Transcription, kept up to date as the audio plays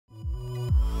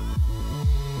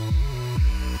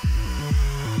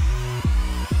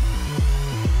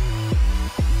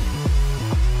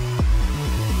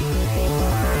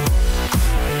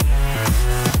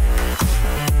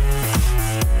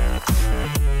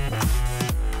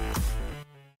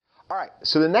right,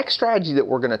 so the next strategy that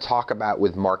we're going to talk about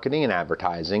with marketing and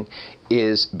advertising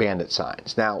is bandit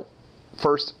signs. Now,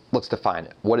 first, let's define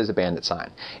it. What is a bandit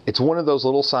sign? It's one of those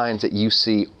little signs that you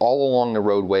see all along the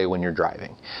roadway when you're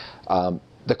driving.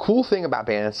 The cool thing about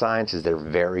bandit signs is they're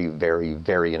very, very,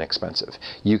 very inexpensive.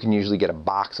 You can usually get a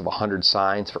box of 100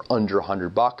 signs for under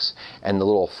 $100, and the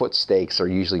little foot stakes are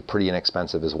usually pretty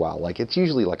inexpensive as well. Like, it's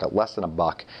usually like less than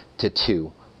 $1 to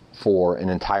 $2 for an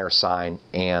entire sign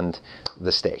and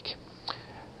the stake.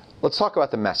 Let's talk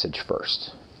about the message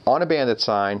first. On a bandit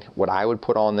sign, what I would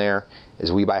put on there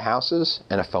is "We buy houses"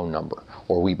 and a phone number,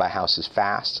 or "We buy houses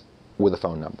fast" with a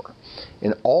phone number.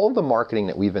 In all of the marketing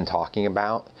that we've been talking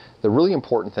about, the really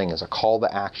important thing is a call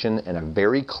to action and a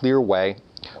very clear way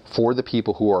for the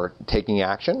people who are taking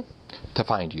action to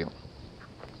find you.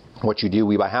 What you do,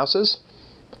 "We buy houses,"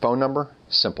 phone number,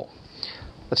 simple.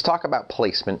 Let's talk about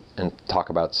placement and talk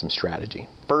about some strategy.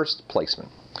 First, placement.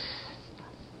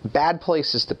 Bad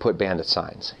places to put bandit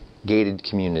signs: gated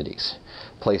communities,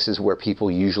 places where people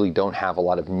usually don't have a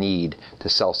lot of need to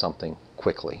sell something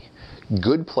quickly.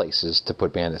 Good places to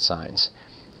put bandit signs: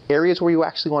 areas where you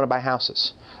actually want to buy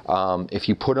houses. If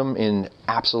you put them in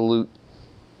absolute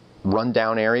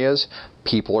rundown areas,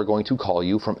 people are going to call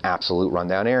you from absolute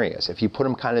rundown areas. If you put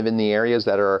them kind of in the areas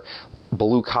that are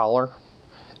blue collar,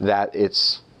 that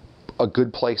it's a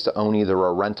good place to own either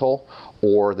a rental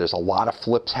or there's a lot of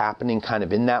flips happening kind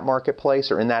of in that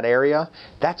marketplace or in that area,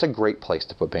 that's a great place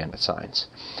to put bandit signs.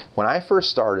 When I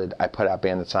first started, I put out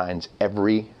bandit signs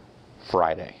every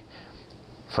Friday.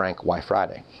 Frank, why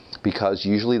Friday? Because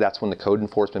usually that's when the code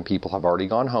enforcement people have already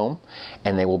gone home,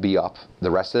 and they will be up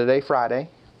the rest of the day Friday,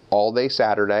 all day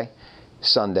Saturday,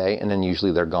 Sunday, and then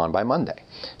usually they're gone by Monday.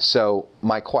 So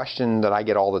my question that I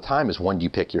get all the time is, when do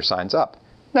you pick your signs up?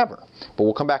 Never. But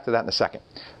we'll come back to that in a second.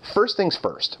 First things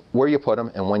first, where you put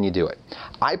them and when you do it.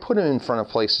 I put them in front of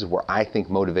places where I think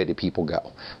motivated people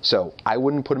go. So I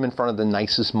wouldn't put them in front of the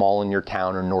nicest mall in your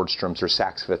town or Nordstrom's or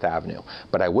Saks Fifth Avenue,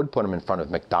 but I would put them in front of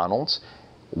McDonald's,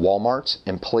 Walmart's,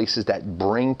 and places that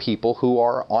bring people who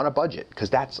are on a budget, because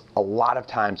that's a lot of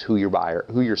times who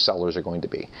your sellers are going to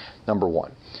be. Number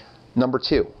one. Number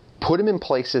two, put them in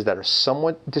places that are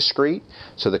somewhat discreet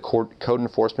so the code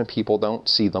enforcement people don't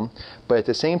see them. But at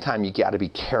the same time, you got to be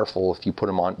careful if you put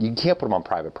them on. You can't put them on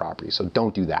private property, so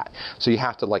don't do that. So you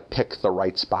have to pick the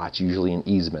right spots, usually in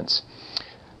easements.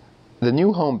 The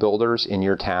new home builders in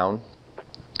your town,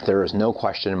 there is no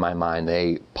question in my mind,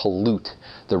 they pollute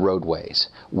the roadways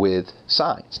with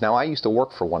signs. Now, I used to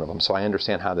work for one of them, so I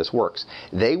understand how this works.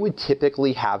 They would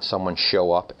typically have someone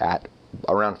show up at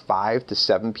around 5 to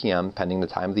 7 p.m., pending the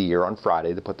time of the year, on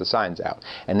Friday to put the signs out,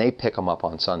 and they pick them up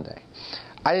on Sunday.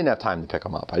 I didn't have time to pick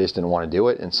them up. I just didn't want to do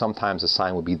it, and sometimes the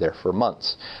sign would be there for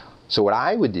months. So what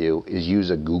I would do is use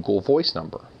a Google Voice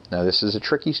number. Now, this is a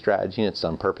tricky strategy, and it's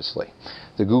done purposely.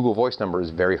 The Google Voice number is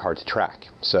very hard to track.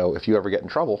 So if you ever get in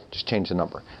trouble, just change the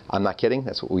number. I'm not kidding.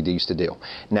 That's what we used to do.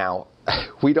 Now,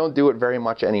 we don't do it very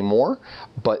much anymore,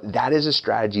 but that is a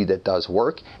strategy that does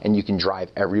work, and you can drive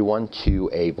everyone to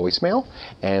a voicemail,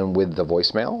 and with the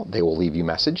voicemail, they will leave you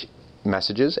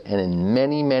messages, and in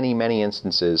many, many, many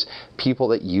instances, people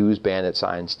that use bandit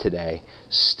signs today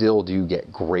still do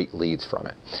get great leads from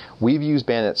it. We've used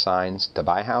bandit signs to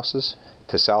buy houses,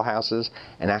 to sell houses,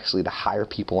 and actually to hire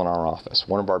people in our office.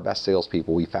 One of our best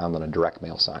salespeople we found on a direct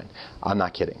mail sign. I'm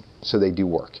not kidding. So they do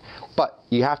work. But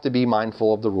you have to be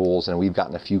mindful of the rules, and we've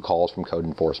gotten a few calls from code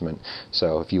enforcement.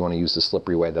 So if you want to use the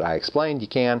slippery way that I explained, you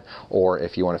can, or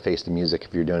if you want to face the music,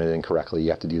 if you're doing it incorrectly, you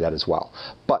have to do that as well.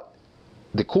 But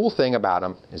the cool thing about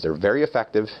them is they're very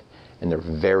effective, and they're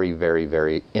very, very,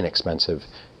 very inexpensive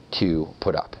to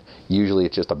put up. Usually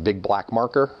it's just a big black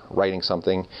marker writing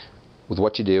something with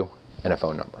what you do and a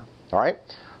phone number. All right?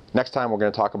 Next time we're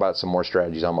going to talk about some more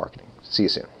strategies on marketing. See you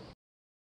soon.